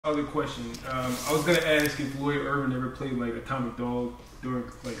Other question. I was gonna ask if Lloyd Irvin ever played like Atomic Dog during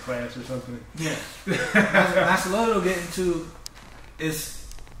like class or something. Yeah. That's what we'll get into. Is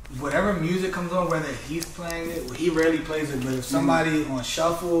whatever music comes on, whether he's playing it, he rarely plays it, but if somebody on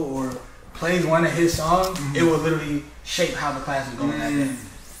shuffle or plays one of his songs, it will literally shape how the class is going that day.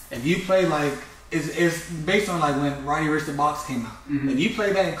 If you play like, it's based on like when Roddy Ricch the Box came out. If you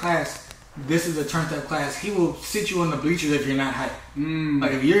play that in class, this is a turned up class, he will sit you on the bleachers if you're not hyped.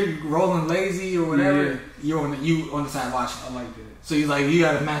 Like if you're rolling lazy or whatever, you're on the side watching. I like that. So he's like, you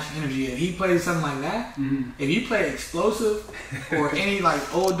gotta match energy. If he plays something like that, if you play Explosive or any like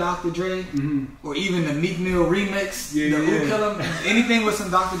old Dr. Dre or even the Meek Mill remix, Who Kill Him, anything with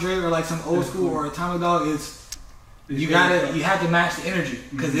some Dr. Dre or like some old school or Atomic Dog, you have to match the energy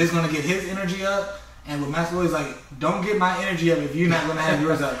because it's gonna get his energy up. And with Master Lloyd's like, don't get my energy up if you're not gonna have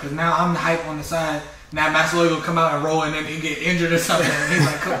yours up, because now I'm the hype on the side. Now Master Lloyd will come out and roll and then he get injured or something. And he's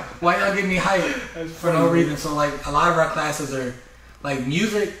like, why y'all getting me hype for no reason? So like a lot of our classes are like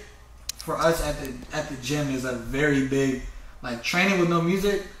music for us at the gym is a very big, like training with no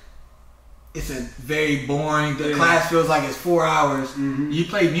music. It's a very boring. The class feels like it's 4 hours. You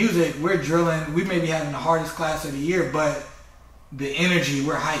play music, we're drilling. We may be having the hardest class of the year, but the energy,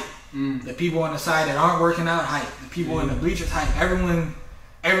 we're hype. The people on the side that aren't working out, hype. The people in the bleachers, hype. Everyone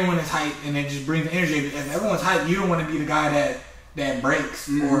is hype, and it just brings energy. If everyone's hype, you don't want to be the guy that breaks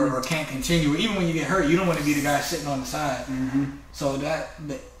or can't continue. Even when you get hurt, you don't want to be the guy sitting on the side. So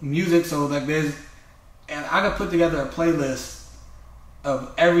the music, so like and I could put together a playlist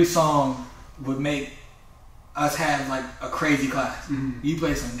of every song would make us have like a crazy class. You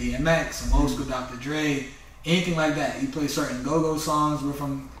play some DMX, some old school Dr. Dre, anything like that. You play certain go-go songs. We're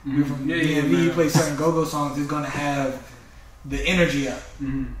from DMV. You play certain go-go songs. It's gonna have the energy up.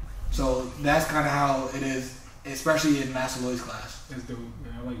 So that's kind of how it is, especially in Master Lloyd's class. That's dope.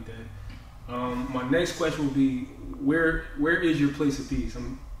 Man, I like that. My next question would be, where is your place of peace?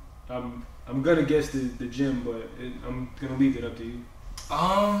 I'm gonna guess the gym, but I'm gonna leave it up to you.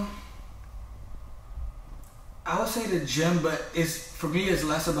 I would say the gym, but for me it's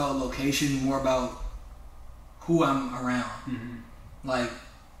less about location, more about who I'm around. Like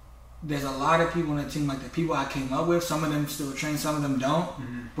there's a lot of people on the team, like the people I came up with, some of them still train, some of them don't.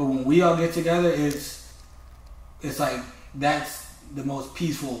 But when we all get together, it's like that's the most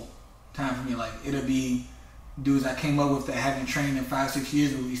peaceful time for me. Like it'll be dudes I came up with that haven't trained in 5-6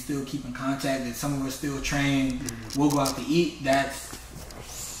 years, but we still keep in contact, and some of us still train. We'll go out to eat. That's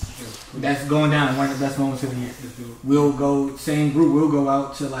going down one of the best moments of the year. We'll go, same group, we'll go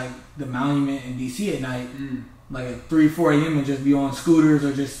out to like the monument in DC at night, like at 3-4 a.m. and just be on scooters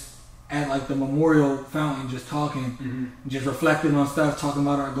or just at like the memorial fountain just talking, just reflecting on stuff, talking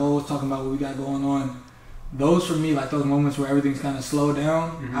about our goals, talking about what we got going on. Those for me, like those moments where everything's kind of slowed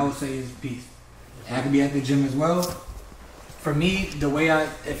down, I would say is peace. And I could be at the gym as well. For me, the way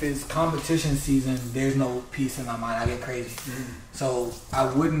if it's competition season, there's no peace in my mind. I get crazy. So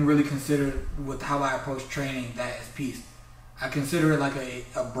I wouldn't really consider with how I approach training that as peace. I consider it like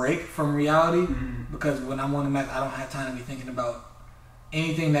a break from reality, because when I'm on the mat, I don't have time to be thinking about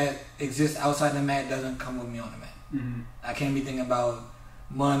anything that exists outside the mat. Doesn't come with me on the mat. I can't be thinking about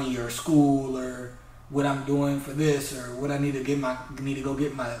money or school or what I'm doing for this or what I need to go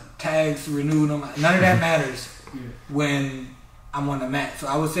get my tags renewed. None of that matters when I'm on the mat. So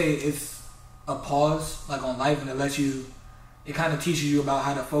I would say it's a pause like on life, and it kind of teaches you about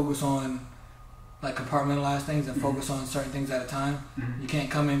how to focus on like compartmentalize things and focus on certain things at a time. You can't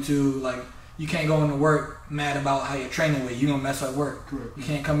come into like, you can't go into work mad about how you're training with. You're going to mess up work. You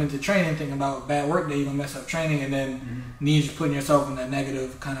can't come into training thinking about bad work day. You're going to mess up training, and then you're putting yourself in a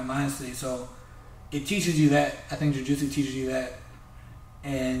negative kind of mind state. So it teaches you that. I think jiu-jitsu teaches you that.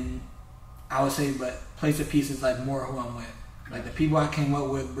 And I would say, but place of peace is like more who I'm with. Like the people I came up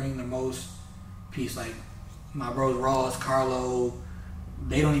with bring the most peace. Like my bros Ross, Carlo,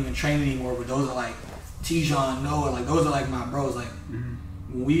 they don't even train anymore, but those are like Tijon, Noah, like those are like my bros. Like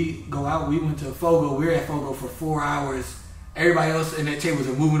when we go out, we went to Fogo, we were at Fogo for 4 hours. Everybody else in their tables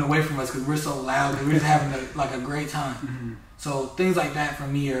are moving away from us because we're so loud and we're just having a great time. So things like that for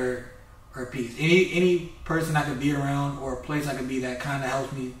me are peace. Any person I could be around or a place I could be that kind of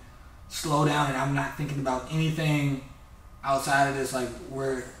helps me slow down, and I'm not thinking about anything outside of this, like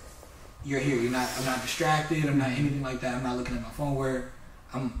where you're here. I'm not distracted. I'm not anything like that. I'm not looking at my phone. Where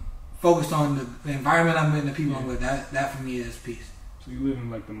I'm focused on the environment I'm in, the people I'm with. That for me is peace. So you live in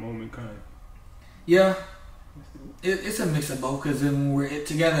like the moment kind of. Yeah. It's a mix of both, because then when we're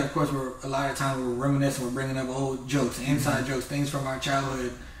together, of course, a lot of times we're reminiscing, we're bringing up old jokes, inside jokes, things from our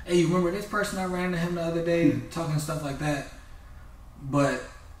childhood. Hey, you remember this person I ran into him the other day, talking stuff like that. But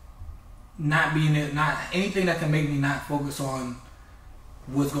not being it, not anything that can make me not focus on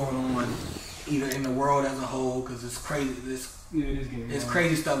what's going on, either in the world as a whole, because it's crazy. There's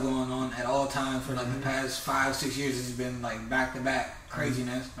crazy stuff going on at all times for like the past 5-6 years. It's been like back to back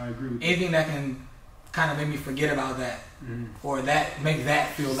craziness. I agree with anything that can kind of make me forget about that, or that make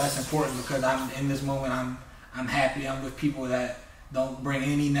that feel less important, because I'm in this moment. I'm happy. I'm with people that don't bring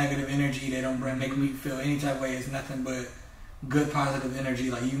any negative energy. They don't make me feel any type of way. It's nothing but good positive energy.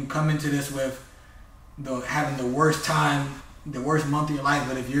 Like, you can come into this with having the worst time, the worst month of your life,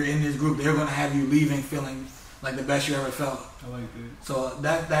 but if you're in this group, they're gonna have you leaving feeling like the best you ever felt. I like that. So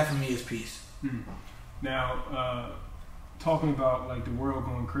that for me is peace. Now, talking about like the world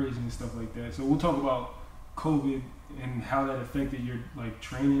going crazy and stuff like that. So we'll talk about COVID and how that affected your like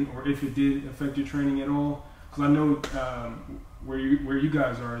training, or if it did affect your training at all. Because I know where you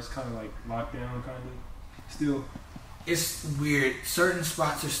guys are, it's kind of like lockdown, kind of still. It's weird. Certain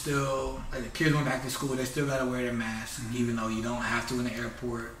spots are still, like the kids went back to school, they still gotta wear their masks, even though you don't have to in the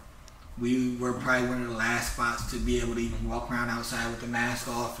airport. We were probably one of the last spots to be able to even walk around outside with the mask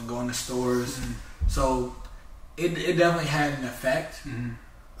off and go in the stores. So it definitely had an effect.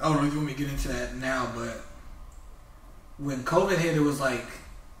 I don't know if you want me to get into that now, but when COVID hit, it was like,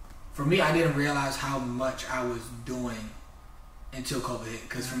 for me, I didn't realize how much I was doing until COVID hit.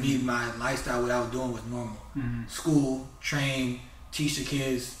 Because for me, my lifestyle, what I was doing was normal. School, train, teach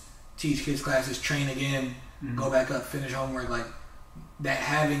kids classes, train again, go back up, finish homework. Like, that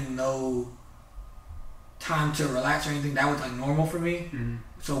having no time to relax or anything, that was like normal for me.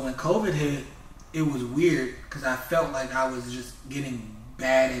 So when COVID hit, it was weird because I felt like I was just getting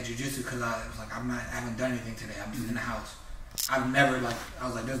bad at jiu-jitsu, because I was like, I haven't done anything today. I'm just in the house. I've never, like, I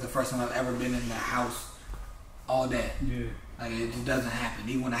was like, this is the first time I've ever been in the house all day. Yeah. Like, it just doesn't happen.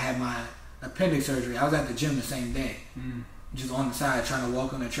 Even when I had my appendix surgery, I was at the gym the same day, just on the side trying to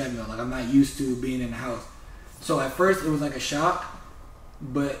walk on the treadmill. Like, I'm not used to being in the house. So at first it was like a shock,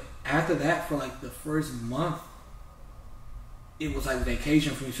 but after that, for like the first month, it was like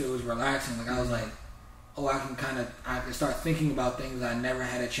vacation for me. So it was relaxing. Like, I was like, oh, I can start thinking about things I never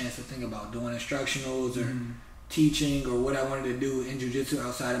had a chance to think about, doing instructionals or teaching or what I wanted to do in jiu-jitsu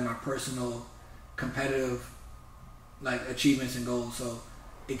outside of my personal competitive like achievements and goals. So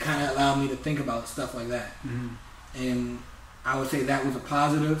it kind of allowed me to think about stuff like that. And I would say that was a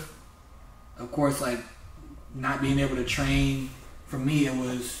positive. Of course, like, not being able to train, for me, it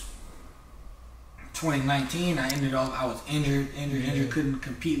was 2019. I was injured, couldn't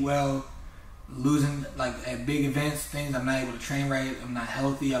compete well, losing like at big events, things. I'm not able to train right. I'm not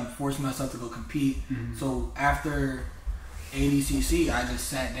healthy. I'm forcing myself to go compete. So after ADCC, I just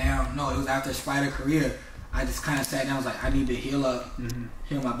sat down. No, it was after Spider Korea. I just kind of sat down. I was like, I need to heal up,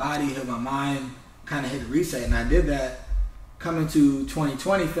 heal my body, heal my mind, kind of hit a reset. And I did that. Coming to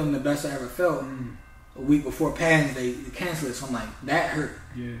 2020, feeling the best I ever felt. A week before Pans, they canceled it. So I'm like, that hurt.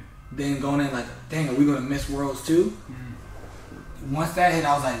 Yeah. Then going in like, dang, are we going to miss Worlds too? Once that hit,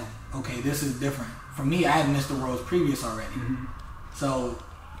 I was like, okay, this is different. For me, I had missed the Worlds previous already. So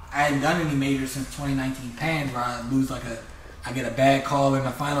I hadn't done any majors since 2019 Pans, where I get a bad call in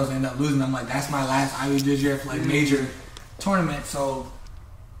the finals and end up losing. I'm like, that's my last IBJJF like major tournament. So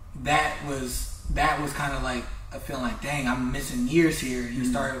that was kind of like a feeling like, dang, I'm missing years here.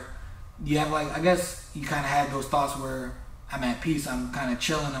 You have like, I guess you kind of had those thoughts where I'm at peace, I'm kind of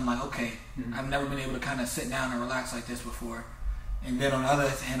chilling. I'm like, okay, I've never been able to kind of sit down and relax like this before. And then on the other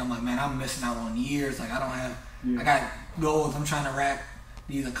hand, I'm like, man, I'm missing out on years. Like, I got goals. I'm trying to rack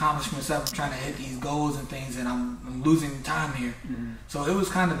these accomplishments up. I'm trying to hit these goals and things, and I'm losing time here. So it was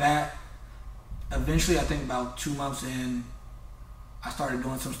kind of that. Eventually, I think about 2 months in, I started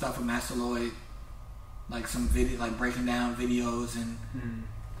doing some stuff with Master Lloyd, like some video, like breaking down videos and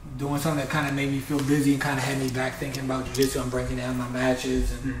doing something that kind of made me feel busy and kind of had me back thinking about jiu-jitsu. I'm breaking down my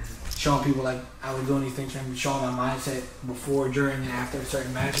matches and showing people, like, I was doing these things, showing my mindset before, during, and after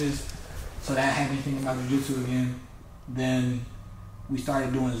certain matches. So that had me thinking about jiu-jitsu again. Then we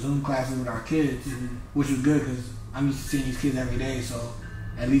started doing Zoom classes with our kids, which was good because I'm used to seeing these kids every day. So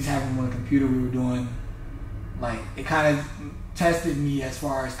at least having them on a computer, we were doing, like, it kind of tested me as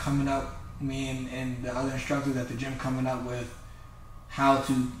far as coming up, me and the other instructors at the gym coming up with how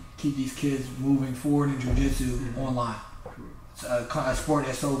to keep these kids moving forward in jiu-jitsu online. It's a sport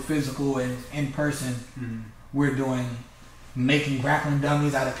that's so physical and in person. We're making grappling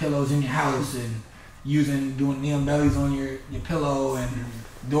dummies out of pillows in your house and doing knee and bellies on your pillow and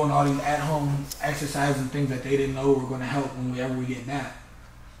doing all these at-home exercises and things that they didn't know were going to help whenever we get back.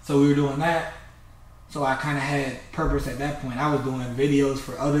 So we were doing that. So I kind of had purpose at that point. I was doing videos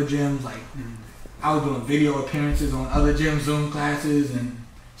for other gyms, like I was doing video appearances on other gym Zoom classes and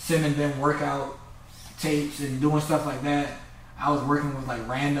sending them workout tapes and doing stuff like that. I was working with like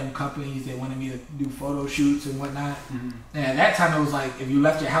random companies that wanted me to do photo shoots and whatnot. Mm-hmm. And at that time it was like if you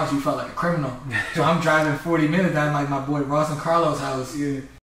left your house you felt like a criminal. So I'm driving 40 minutes down like my boy Ross and Carlos' house. Yeah.